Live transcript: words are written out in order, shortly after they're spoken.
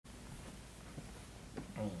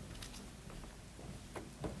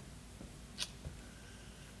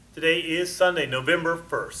Today is Sunday, November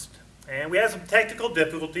 1st, and we had some technical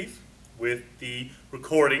difficulties with the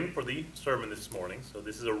recording for the sermon this morning, so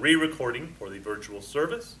this is a re-recording for the virtual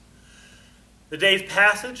service. The day's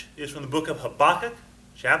passage is from the book of Habakkuk,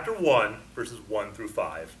 chapter 1, verses 1 through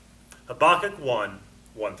 5. Habakkuk 1,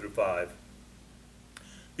 1 through 5.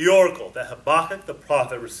 The oracle that Habakkuk the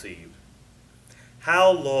prophet received.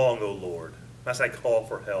 How long, O Lord, must I call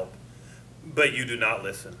for help, but you do not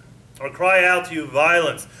listen? Or cry out to you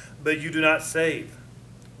violence, but you do not save?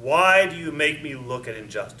 Why do you make me look at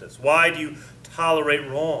injustice? Why do you tolerate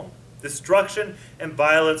wrong? Destruction and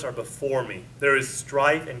violence are before me. There is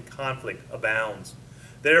strife and conflict abounds.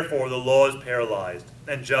 Therefore the law is paralyzed,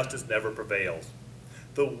 and justice never prevails.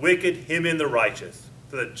 The wicked hem in the righteous,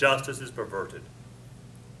 so that justice is perverted.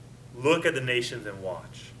 Look at the nations and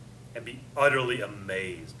watch, and be utterly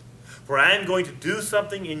amazed. For I am going to do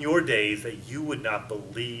something in your days that you would not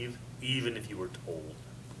believe, even if you were told.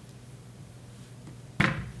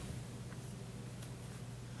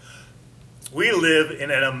 We live in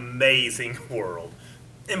an amazing world.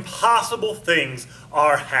 Impossible things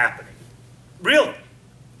are happening. Really.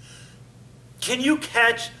 Can you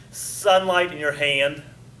catch sunlight in your hand?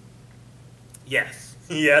 Yes.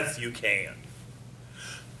 Yes, you can.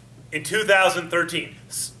 In 2013,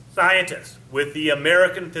 scientists with the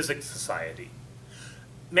American Physics Society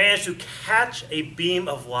managed to catch a beam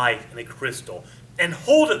of light in a crystal and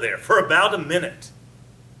hold it there for about a minute.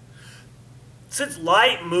 Since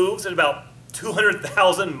light moves at about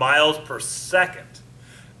 200,000 miles per second,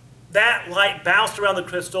 that light bounced around the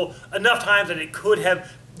crystal enough times that it could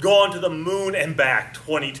have gone to the moon and back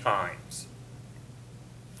 20 times.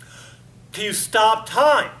 Can you stop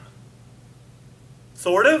time?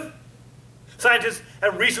 Sort of. Scientists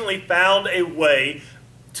have recently found a way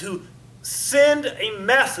to send a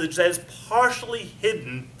message that is partially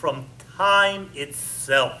hidden from time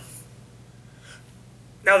itself.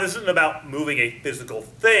 Now, this isn't about moving a physical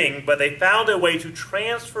thing, but they found a way to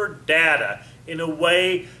transfer data in a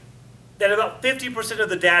way that about 50% of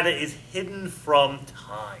the data is hidden from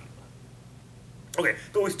time. Okay,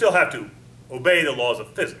 but we still have to obey the laws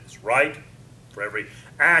of physics, right? For every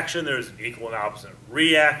action, there's an equal and opposite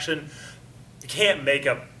reaction. You can't make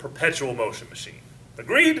a perpetual motion machine.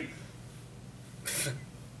 Agreed?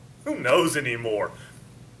 Who knows anymore?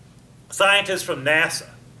 Scientists from NASA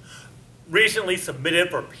recently submitted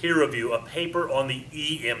for peer review a paper on the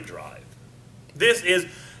EM drive. This is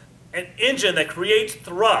an engine that creates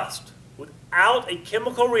thrust without a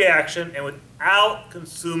chemical reaction and without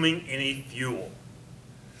consuming any fuel.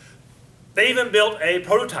 They even built a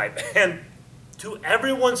prototype, and to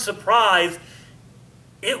everyone's surprise,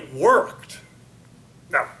 it worked.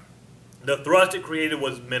 Now, the thrust it created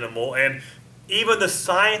was minimal, and even the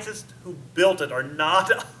scientists who built it are not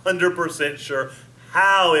 100% sure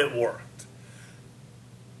how it worked.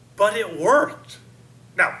 But it worked.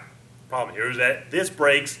 Now, the problem here is that this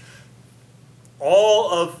breaks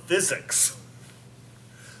all of physics.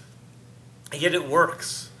 And yet it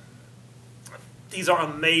works. These are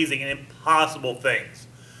amazing and impossible things.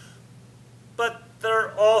 But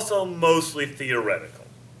they're also mostly theoretical.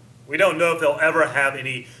 We don't know if they'll ever have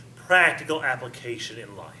any practical application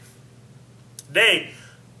in life. Today,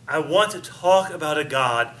 I want to talk about a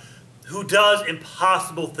God who does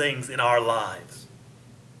impossible things in our lives.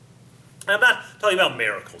 I'm not talking about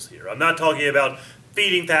miracles here. I'm not talking about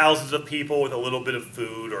feeding thousands of people with a little bit of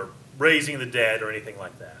food or raising the dead or anything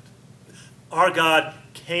like that. Our God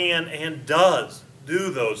can and does do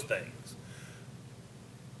those things.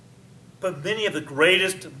 But many of the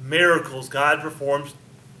greatest miracles God performs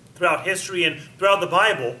throughout history and throughout the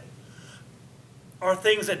Bible are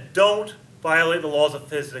things that don't violate the laws of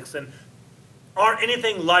physics and aren't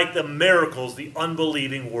anything like the miracles the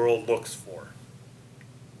unbelieving world looks for.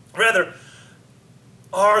 Rather,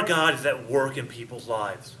 our God is at work in people's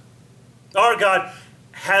lives. Our God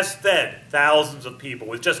has fed thousands of people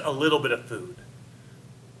with just a little bit of food.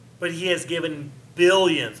 But he has given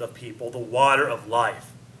billions of people the water of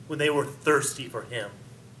life when they were thirsty for him.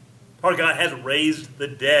 Our God has raised the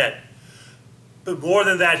dead. But more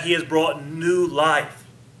than that, he has brought new life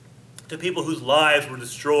to people whose lives were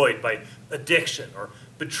destroyed by addiction or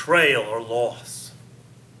betrayal or loss.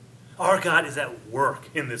 Our God is at work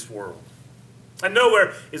in this world. And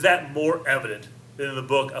nowhere is that more evident than in the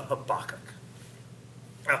book of Habakkuk.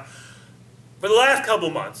 Now, for the last couple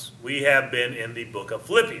months, we have been in the book of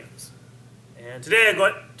Philippians. And today I'm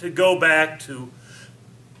going to go back to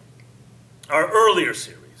our earlier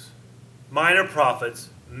series, Minor Prophets,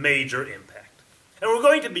 Major Impact. And we're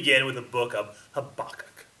going to begin with the book of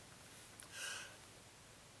Habakkuk.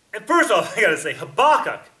 And first off, I got to say,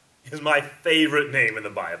 Habakkuk is my favorite name in the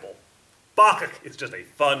Bible. Habakkuk is just a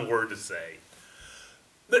fun word to say.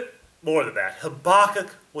 But more than that,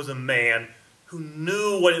 Habakkuk was a man who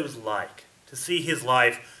knew what it was like to see his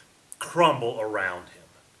life crumble around him.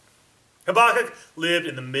 Habakkuk lived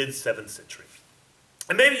in the mid-7th century.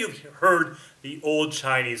 And maybe you've heard the old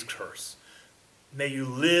Chinese curse, may you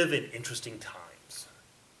live in interesting times.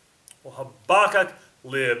 Well, Habakkuk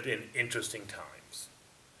lived in interesting times.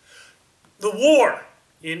 The war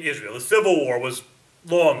in Israel, the civil war, was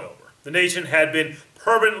long over. The nation had been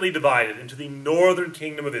permanently divided into the northern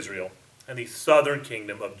kingdom of Israel and the southern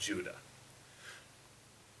kingdom of Judah.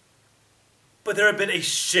 But there had been a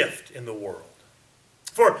shift in the world.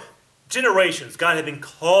 For generations, God had been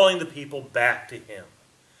calling the people back to him.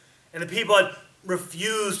 And the people had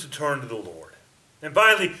refused to turn to the Lord. And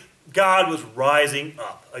finally, God was rising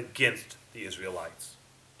up against the Israelites.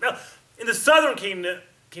 Now, in the southern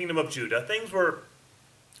kingdom of Judah, things were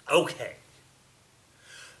okay.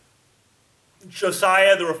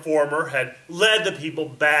 Josiah the reformer had led the people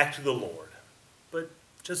back to the Lord. But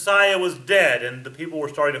Josiah was dead, and the people were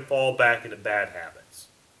starting to fall back into bad habits.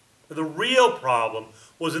 But the real problem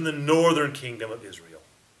was in the northern kingdom of Israel.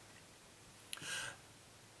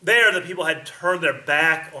 There, the people had turned their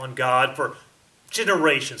back on God for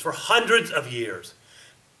generations, for hundreds of years.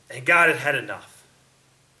 And God had had enough.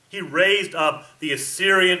 He raised up the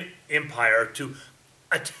Assyrian Empire to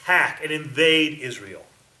attack and invade Israel.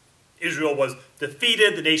 Israel was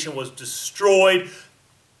defeated, the nation was destroyed,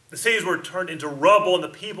 the cities were turned into rubble, and the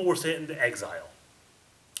people were sent into exile.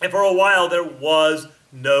 And for a while, there was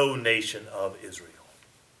no nation of Israel.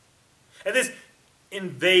 And this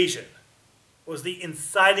invasion was the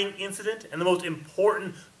inciting incident and the most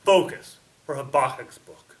important focus for Habakkuk's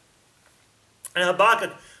book. And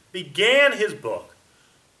Habakkuk began his book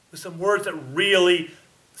with some words that really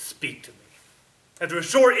speak to me. After a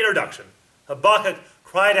short introduction, Habakkuk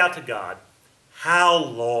cried out to God, "How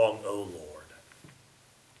long, O Lord?"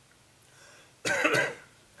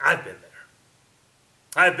 I've been there.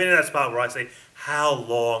 I've been in that spot where I say, "How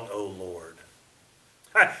long, O Lord?"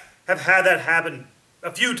 I have had that happen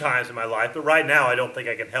a few times in my life, but right now I don't think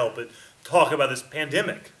I can help but talk about this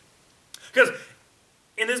pandemic. Because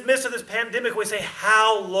in the midst of this pandemic, we say,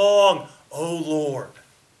 "How long, O Lord?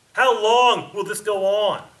 How long will this go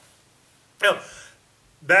on?" Now,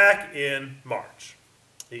 back in March,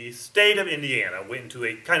 the state of Indiana went into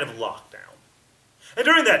a kind of lockdown. And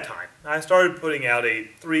during that time, I started putting out a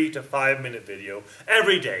 3 to 5 minute video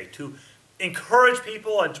every day to encourage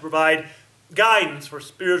people and to provide guidance for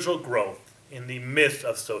spiritual growth in the midst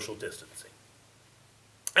of social distancing.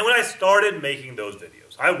 And when I started making those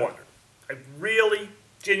videos, I wondered, I really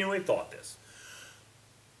genuinely thought this,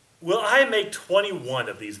 will I make 21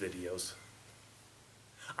 of these videos?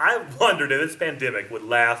 I wondered if this pandemic would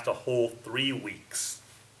last a whole 3 weeks.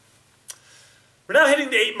 We're now hitting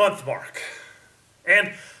the 8-month mark, and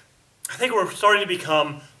I think we're starting to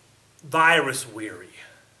become virus weary.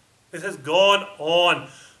 This has gone on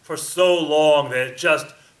for so long that it just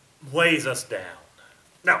weighs us down.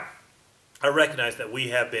 Now, I recognize that we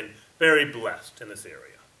have been very blessed in this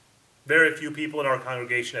area. Very few people in our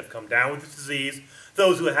congregation have come down with this disease.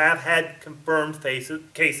 Those who have had confirmed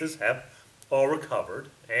cases have all recovered.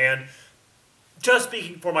 And just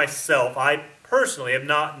speaking for myself, I personally have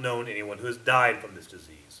not known anyone who has died from this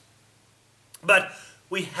disease. But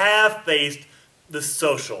we have faced the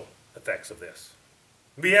social effects of this.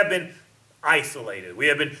 We have been isolated. We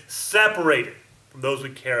have been separated from those we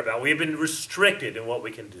care about. We have been restricted in what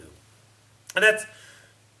we can do. And that's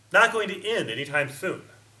not going to end anytime soon.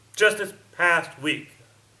 Just this past week,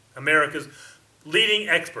 America's leading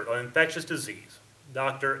expert on infectious disease,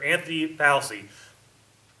 Dr. Anthony Fauci,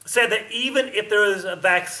 said that even if there is a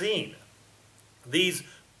vaccine, these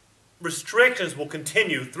restrictions will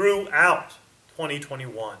continue throughout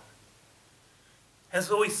 2021. And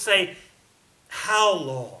so we say, how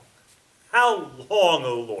long? How long,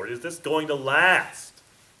 O Lord, is this going to last?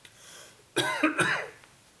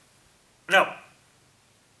 No,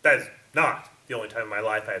 that is not the only time in my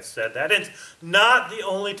life I have said that. It's not the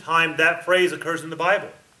only time that phrase occurs in the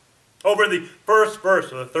Bible. Over in the first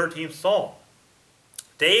verse of the 13th Psalm,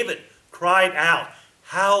 David cried out,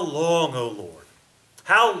 "How long, O Lord?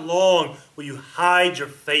 How long will you hide your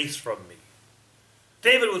face from me?"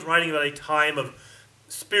 David was writing about a time of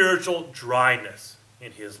spiritual dryness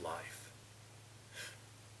in his life.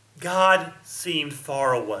 God seemed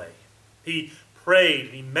far away. He prayed,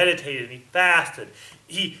 and he meditated, and he fasted.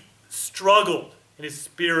 He struggled in his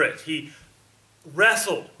spirit. He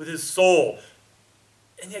wrestled with his soul.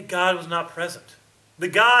 And yet God was not present. The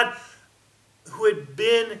God who had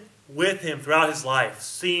been with him throughout his life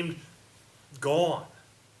seemed gone.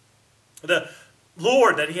 The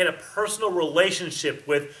Lord that he had a personal relationship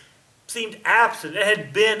with seemed absent. It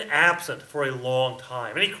had been absent for a long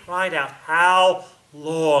time. And he cried out, "How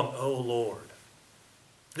long, O Lord?"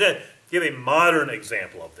 To give a modern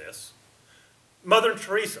example of this, Mother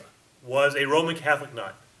Teresa was a Roman Catholic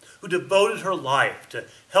nun who devoted her life to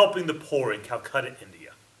helping the poor in Calcutta,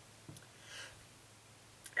 India.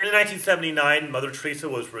 And in 1979, Mother Teresa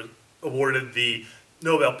was awarded the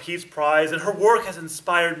Nobel Peace Prize, and her work has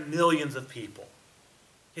inspired millions of people.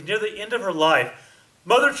 And near the end of her life,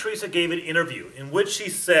 Mother Teresa gave an interview in which she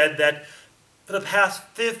said that for the past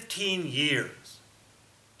 15 years,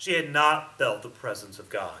 she had not felt the presence of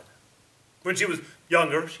God. When she was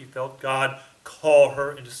younger, she felt God call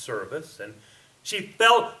her into service, and she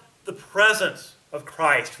felt the presence of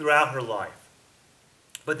Christ throughout her life.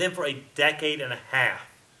 But then for a decade and a half,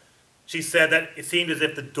 she said that it seemed as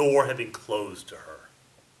if the door had been closed to her.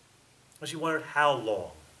 And she wondered how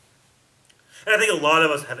long. And I think a lot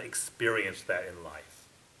of us have experienced that in life.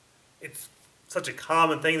 It's such a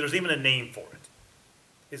common thing. There's even a name for it.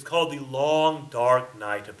 It's called the long, dark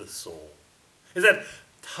night of the soul. It's that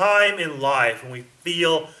time in life when we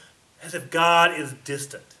feel as if God is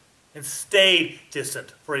distant and stayed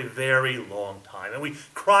distant for a very long time. And we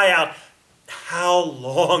cry out, "How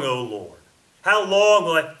long, O Lord? How long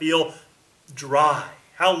will I feel dry?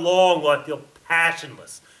 How long will I feel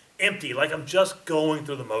passionless, empty, like I'm just going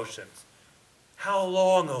through the motions? How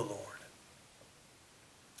long, O Lord?"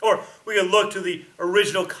 Or we can look to the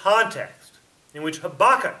original context in which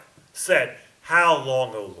Habakkuk said, "How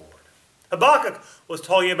long, O Lord?" Habakkuk was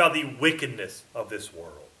talking about the wickedness of this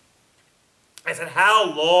world. I said, "How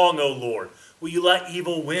long, O Lord, will you let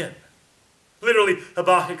evil win?" Literally,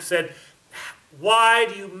 Habakkuk said, "Why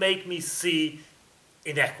do you make me see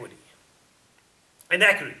inequity?"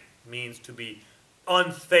 Inequity means to be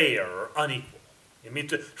unfair or unequal. It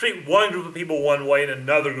means to treat one group of people one way and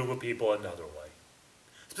another group of people another way.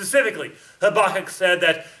 Specifically, Habakkuk said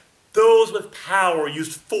that those with power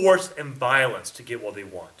used force and violence to get what they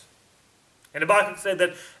want. And Habakkuk said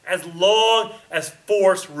that as long as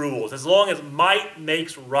force rules, as long as might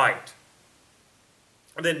makes right,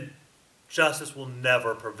 then justice will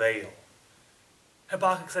never prevail.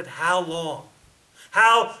 Habakkuk said, "How long?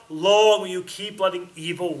 How long will you keep letting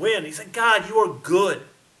evil win?" He said, "God, you are good.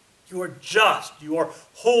 You are just. You are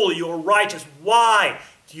holy. You are righteous. Why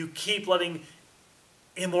do you keep letting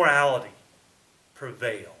immorality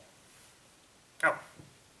prevail?" Now,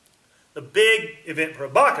 the big event for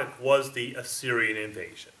Habakkuk was the Assyrian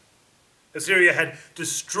invasion. Assyria had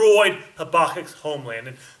destroyed Habakkuk's homeland,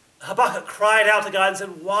 and Habakkuk cried out to God and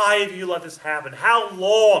said, "Why have you let this happen? How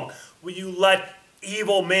long will you let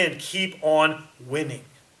evil men keep on winning?"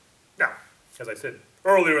 Now, as I said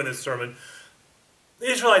earlier in this sermon,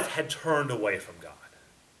 the Israelites had turned away from God.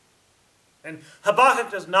 And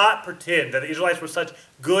Habakkuk does not pretend that the Israelites were such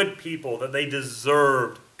good people that they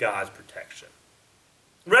deserved God's protection.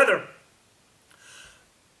 Rather,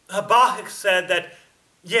 Habakkuk said that,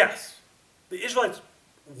 yes, the Israelites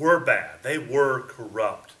were bad. They were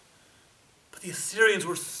corrupt. But the Assyrians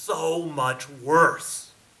were so much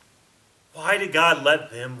worse. Why did God let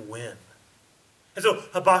them win? And so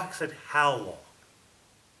Habakkuk said, "How long?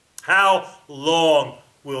 How long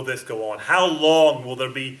will this go on? How long will there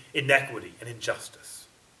be inequity and injustice?"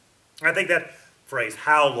 And I think that phrase,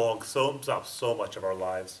 "how long," sums up so much of our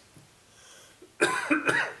lives.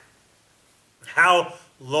 How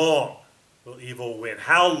long will evil win?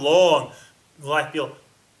 How long will I feel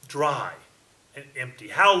dry and empty?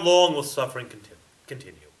 How long will suffering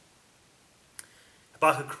continue?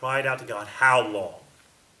 Habakkuk cried out to God, "How long?"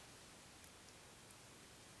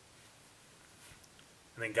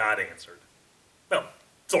 And then God answered. Well,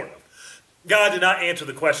 sort of. God did not answer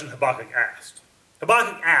the question Habakkuk asked.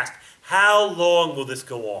 Habakkuk asked, "How long will this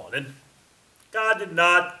go on?" And God did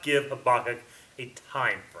not give Habakkuk a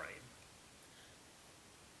time frame.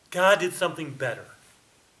 God did something better.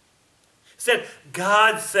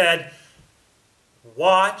 God said,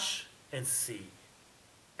 "Watch and see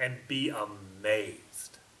and be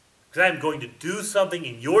amazed. Because I am going to do something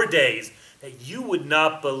in your days that you would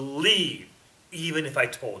not believe even if I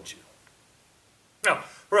told you." Now,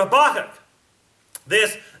 for Habakkuk,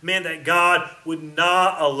 this meant that God would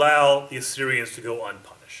not allow the Assyrians to go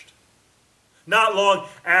unpunished. Not long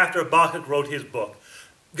after Habakkuk wrote his book,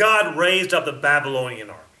 God raised up the Babylonian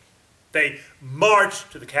army. They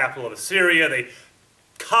marched to the capital of Assyria. They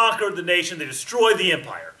conquered the nation. They destroyed the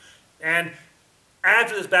empire. And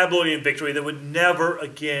after this Babylonian victory, there would never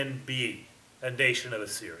again be a nation of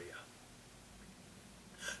Assyria.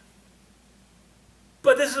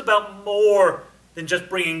 But this is about more than just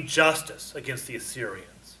bringing justice against the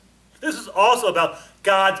Assyrians. This is also about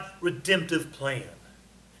God's redemptive plan.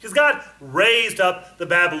 Because God raised up the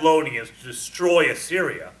Babylonians to destroy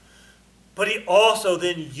Assyria, but he also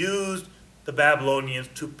then used the Babylonians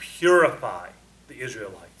to purify the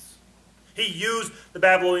Israelites. He used the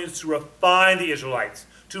Babylonians to refine the Israelites,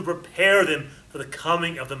 to prepare them for the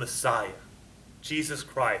coming of the Messiah, Jesus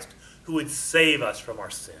Christ, who would save us from our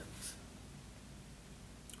sins.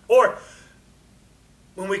 Or,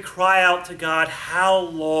 when we cry out to God, how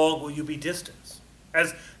long will you be distant?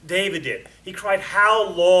 As David did. He cried, how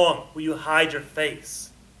long will you hide your face?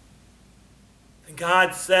 And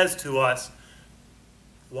God says to us,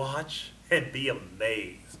 watch and be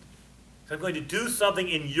amazed. I'm going to do something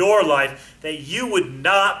in your life that you would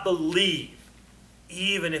not believe,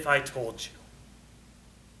 even if I told you.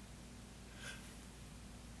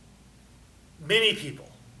 Many people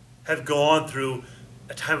have gone through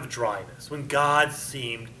a time of dryness when God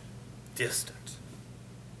seemed distant.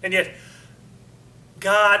 And yet,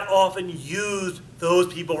 God often used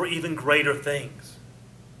those people for even greater things.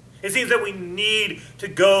 It seems that we need to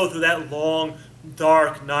go through that long,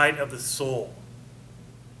 dark night of the soul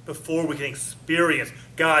before we can experience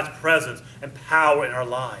God's presence and power in our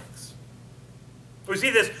lives. We see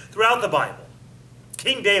this throughout the Bible.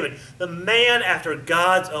 King David, the man after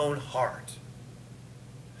God's own heart,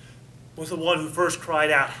 was the one who first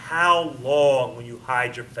cried out, how long will you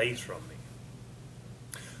hide your face from me?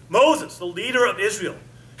 Moses, the leader of Israel,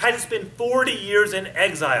 had to spend 40 years in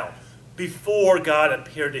exile before God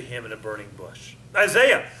appeared to him in a burning bush.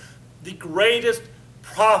 Isaiah, the greatest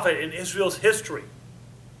prophet in Israel's history,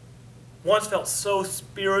 once felt so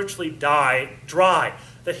spiritually dry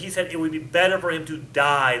that he said it would be better for him to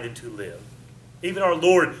die than to live. Even our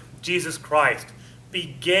Lord Jesus Christ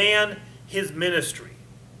began his ministry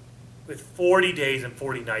with 40 days and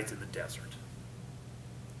 40 nights in the desert.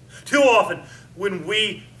 Too often, when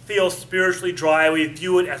we feel spiritually dry, we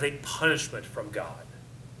view it as a punishment from God.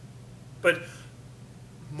 But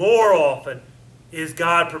more often, is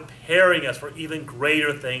God preparing us for even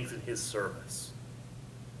greater things in his service.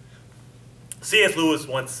 C.S. Lewis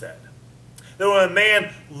once said that when a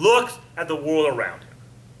man looks at the world around him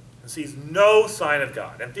and sees no sign of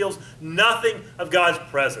God and feels nothing of God's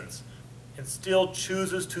presence and still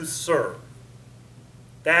chooses to serve,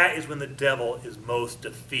 that is when the devil is most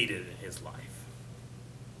defeated in his life.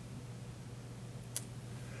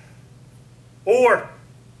 Or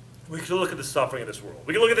we could look at the suffering of this world.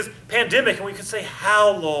 We could look at this pandemic and we could say,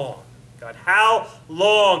 how long? God, how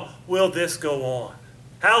long will this go on?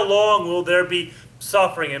 How long will there be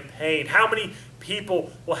suffering and pain? How many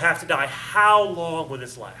people will have to die? How long will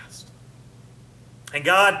this last? And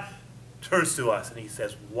God turns to us and he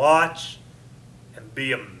says, watch and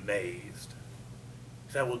be amazed.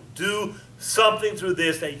 That will do something through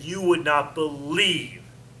this that you would not believe,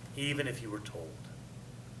 even if you were told.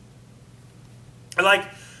 I'd like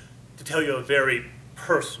to tell you a very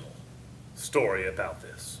personal story about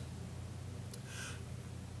this.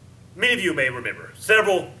 Many of you may remember,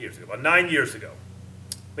 several years ago, about 9 years ago,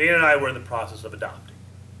 Leanne and I were in the process of adopting.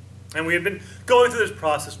 And we had been going through this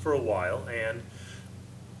process for a while, and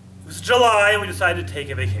it was July, and we decided to take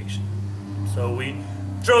a vacation. So we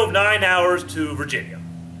drove 9 hours to Virginia.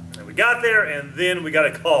 And we got there, and then we got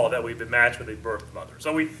a call that we'd been matched with a birth mother.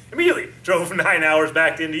 So we immediately drove 9 hours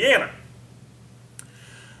back to Indiana.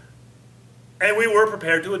 And we were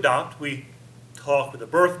prepared to adopt. We talked with the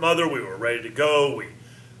birth mother. We were ready to go. We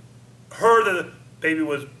heard that the baby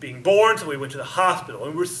was being born, so we went to the hospital.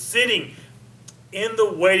 And we were sitting in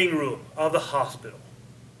the waiting room of the hospital,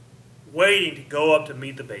 waiting to go up to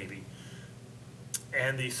meet the baby.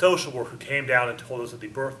 And the social worker came down and told us that the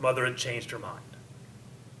birth mother had changed her mind.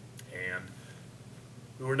 And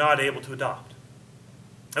we were not able to adopt.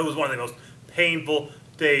 It was one of the most painful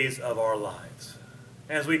days of our lives.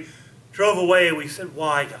 As we drove away, we said,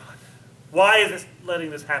 why, God? Why is this letting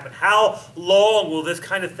this happen? How long will this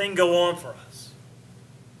kind of thing go on for us?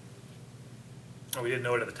 Well, we didn't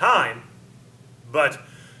know it at the time, but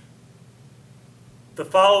the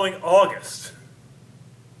following August,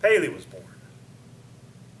 Paley was born.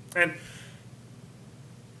 And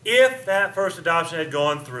if that first adoption had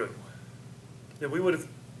gone through, then we would have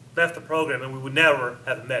left the program and we would never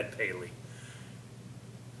have met Paley.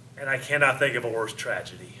 And I cannot think of a worse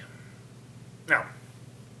tragedy. Now,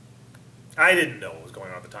 I didn't know what was going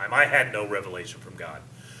on at the time. I had no revelation from God.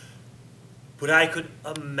 But I could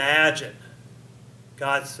imagine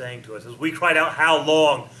God saying to us, as we cried out, how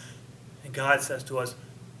long? And God says to us,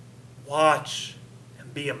 watch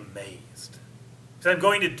and be amazed. Because I'm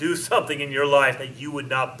going to do something in your life that you would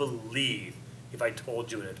not believe, if I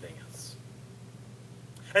told you in advance.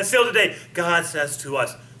 And still today, God says to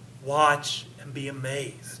us, watch and be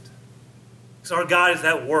amazed. So our God is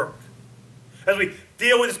at work. As we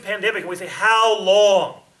deal with this pandemic and we say, how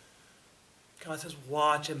long? God says,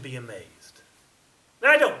 watch and be amazed. Now,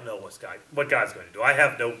 I don't know what God's going to do. I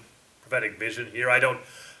have no prophetic vision here. I don't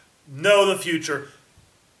know the future.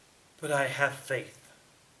 But I have faith.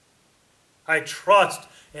 I trust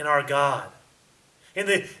in our God. In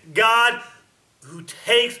the God who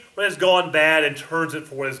takes what has gone bad and turns it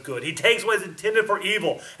for what is good. He takes what is intended for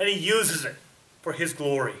evil and he uses it for his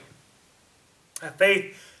glory. I have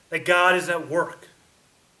faith that God is at work.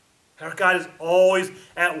 Our God is always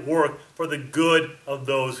at work for the good of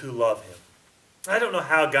those who love him. I don't know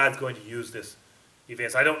how God's going to use this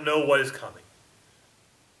event. I don't know what is coming.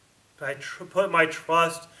 But I put my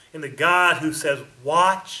trust in the God who says,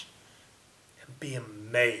 watch and be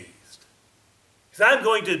amazed. Because I'm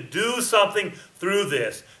going to do something through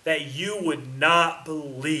this that you would not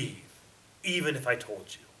believe, even if I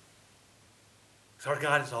told you. Because our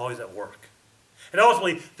God is always at work. And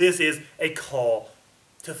ultimately, this is a call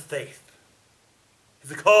to faith.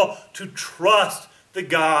 It's a call to trust the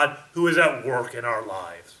God who is at work in our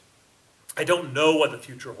lives. I don't know what the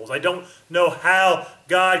future holds. I don't know how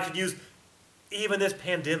God could use even this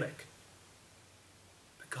pandemic.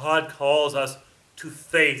 But God calls us to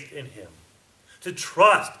faith in him, to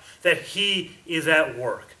trust that he is at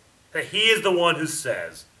work, that he is the one who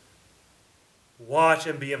says, watch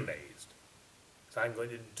and be amazed. So I'm going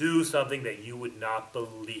to do something that you would not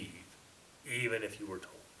believe, even if you were told.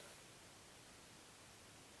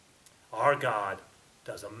 Our God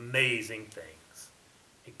does amazing things.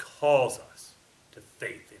 He calls us to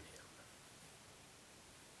faith in him.